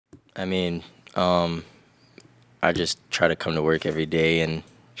I mean, um, I just try to come to work every day and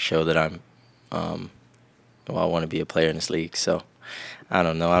show that um, I want to be a player in this league. So I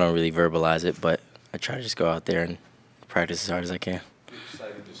don't know. I don't really verbalize it, but I try to just go out there and practice as hard as I can. You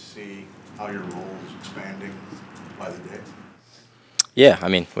excited to see how your role is expanding by the day? Yeah, I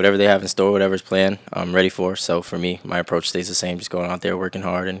mean, whatever they have in store, whatever's planned, I'm ready for. So for me, my approach stays the same, just going out there, working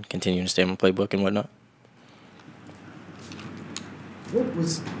hard, and continuing to stay on my playbook and whatnot. What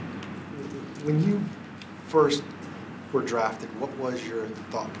was, when you first were drafted, what was your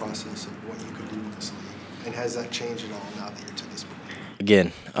thought process of what you could do in this league? And has that changed at all now that you're to this point?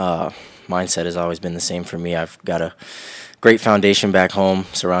 Again, mindset has always been the same for me. I've got a great foundation back home,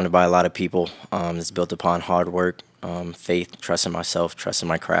 surrounded by a lot of people. It's built upon hard work, faith, trust in myself, trust in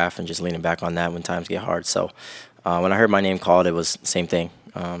my craft, and just leaning back on that when times get hard. So when I heard my name called, it was the same thing.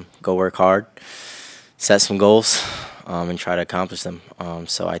 Go work hard, set some goals, and try to accomplish them.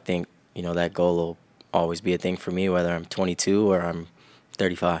 So I think that goal will always be a thing for me, whether I'm 22 or I'm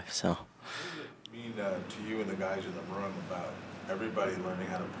 35. So. What does it mean to you and the guys in the room about everybody learning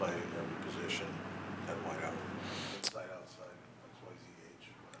how to play every position at wideout, inside, outside, XYZ age?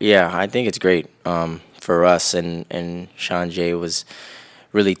 Yeah, I think it's great for us, and Sean Jay was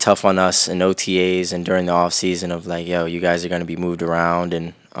really tough on us in OTAs and during the off season of like, yo, you guys are going to be moved around,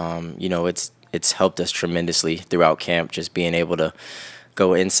 and it's helped us tremendously throughout camp, just being able to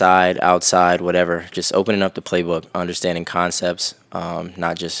go inside, outside, whatever, just opening up the playbook, understanding concepts,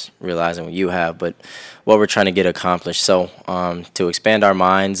 not just realizing what you have, but what we're trying to get accomplished. So to expand our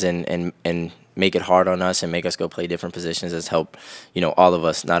minds and make it hard on us and make us go play different positions has helped, all of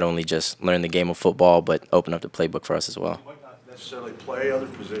us not only just learn the game of football, but open up the playbook for us as well. You might not necessarily play other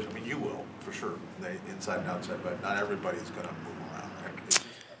positions. I mean, you will, for sure, inside and outside, but not everybody's going to move around there. Is it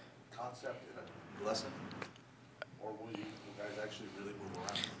a concept and a lesson, or will you guys actually really move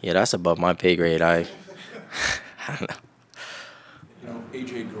around? Yeah, that's above my pay grade. I don't know.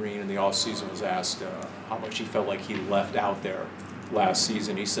 A.J. Green in the offseason was asked how much he felt like he left out there last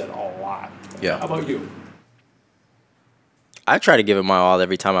season. He said a lot. Yeah. How about you? I try to give it my all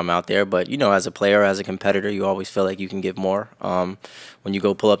every time I'm out there, but as a player, as a competitor, you always feel like you can give more. When you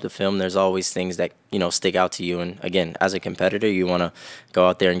go pull up the film, there's always things that stick out to you. And again, as a competitor, you want to go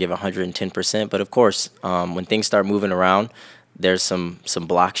out there and give 110%. But of course, when things start moving around, there's some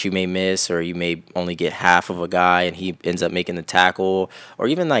blocks you may miss, or you may only get half of a guy and he ends up making the tackle, or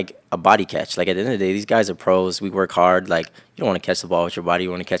even like a body catch. Like at the end of the day, these guys are pros. We work hard. Like you don't want to catch the ball with your body, you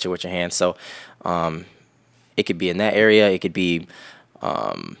want to catch it with your hands. So it could be in that area. It could be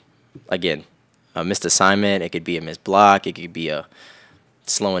again a missed assignment. It could be a missed block. It could be a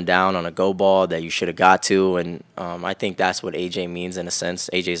slowing down on a go ball that you should have got to. And I think that's what AJ means in a sense.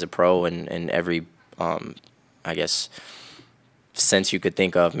 AJ's a pro in every I guess sense you could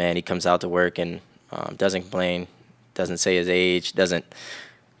think of, man. He comes out to work and doesn't complain, doesn't say his age, doesn't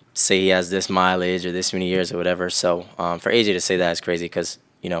say he has this mileage or this many years or whatever. So for AJ to say that is crazy because,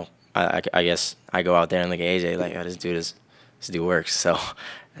 I guess I go out there and look at AJ like, oh, this dude works. So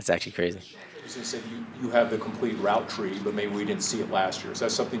that's actually crazy. As I said, you have the complete route tree, but maybe we didn't see it last year. Is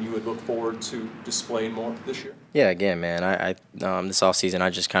that something you would look forward to displaying more this year? Yeah, again, man, I this offseason I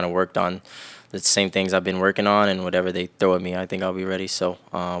just kind of worked on the same things I've been working on, and whatever they throw at me, I think I'll be ready. So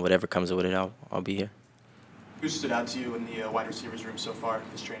whatever comes with it, I'll be here. Who stood out to you in the wide receivers room so far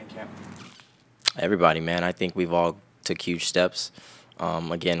this training camp? Everybody, man. I think we've all took huge steps.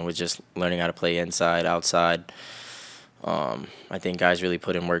 Again, with just learning how to play inside, outside. I think guys really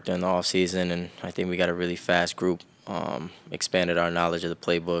put in work during the off season, and I think we got a really fast group. Expanded our knowledge of the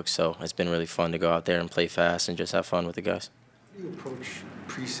playbook, so it's been really fun to go out there and play fast and just have fun with the guys. How do you approach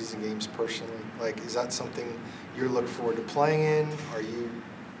preseason games personally? Like, is that something you look forward to playing in? Are you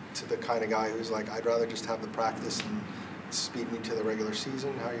to the kind of guy who's like, I'd rather just have the practice and speed me to the regular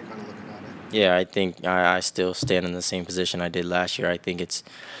season? How are you kind of looking at it? Yeah, I think I still stand in the same position I did last year. I think it's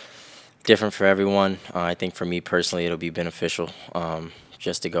different for everyone. I think for me personally, it'll be beneficial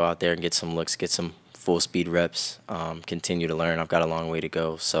just to go out there and get some looks, get some full speed reps, continue to learn. I've got a long way to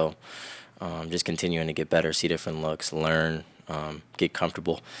go, so just continuing to get better, see different looks, learn, get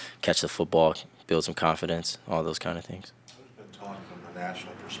comfortable, catch the football, build some confidence, all those kind of things. There's been talk from a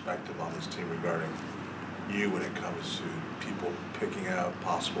national perspective on this team regarding you when it comes to people picking out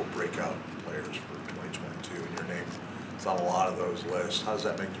possible breakout players for 2022, and your name is on a lot of those lists. How does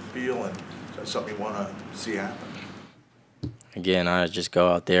that make you feel, and is that something you want to see happen? Again, I just go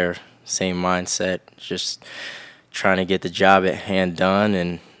out there, same mindset, just trying to get the job at hand done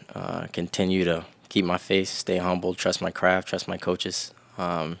and continue to keep my faith, stay humble, trust my craft, trust my coaches,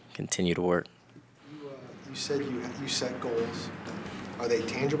 continue to work. You said you set goals. Are they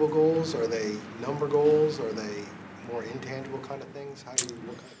tangible goals? Are they number goals? Are they more intangible kind of things? What kind of goals do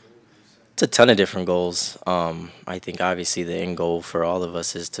you set? It's a ton of different goals. I think obviously the end goal for all of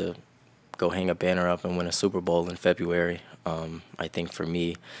us is to go hang a banner up and win a Super Bowl in February. I think for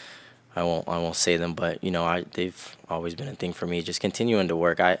me, I won't say them, but they've always been a thing for me. Just continuing to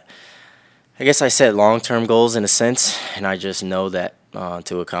work. I guess I set long-term goals in a sense, and I just know that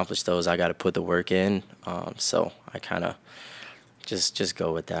to accomplish those, I got to put the work in. So I kind of just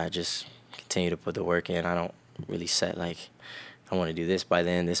go with that. Just continue to put the work in. I don't really set like I want to do this by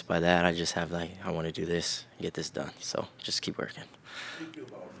then, this by that. I just have like I want to do this, get this done. So just keep working. How do you feel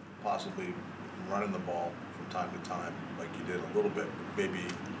about possibly running the ball from time to time, like you did a little bit, maybe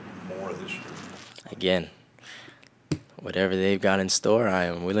more this year? Again, whatever they've got in store, I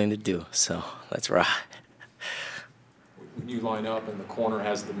am willing to do. So let's ride. When you line up and the corner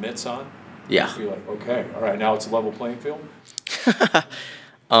has the mitts on, Yeah. you feel like, okay, all right, now it's a level playing field?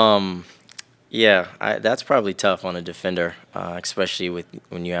 Yeah, that's probably tough on a defender, especially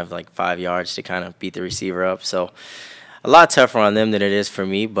when you have like 5 yards to kind of beat the receiver up. So a lot tougher on them than it is for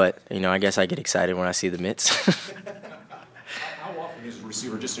me, but I guess I get excited when I see the mitts. How often is a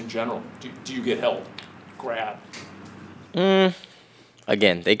receiver, just in general, do you get help, grab?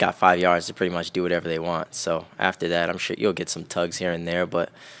 Again, they got 5 yards to pretty much do whatever they want. So after that, I'm sure you'll get some tugs here and there, but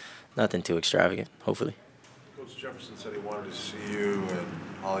nothing too extravagant, hopefully. Coach Jefferson said he wanted to see you and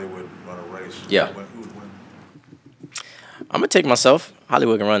Hollywood run a race. Yeah. Who would win? I'm going to take myself.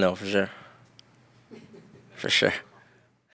 Hollywood can run, though, for sure. For sure.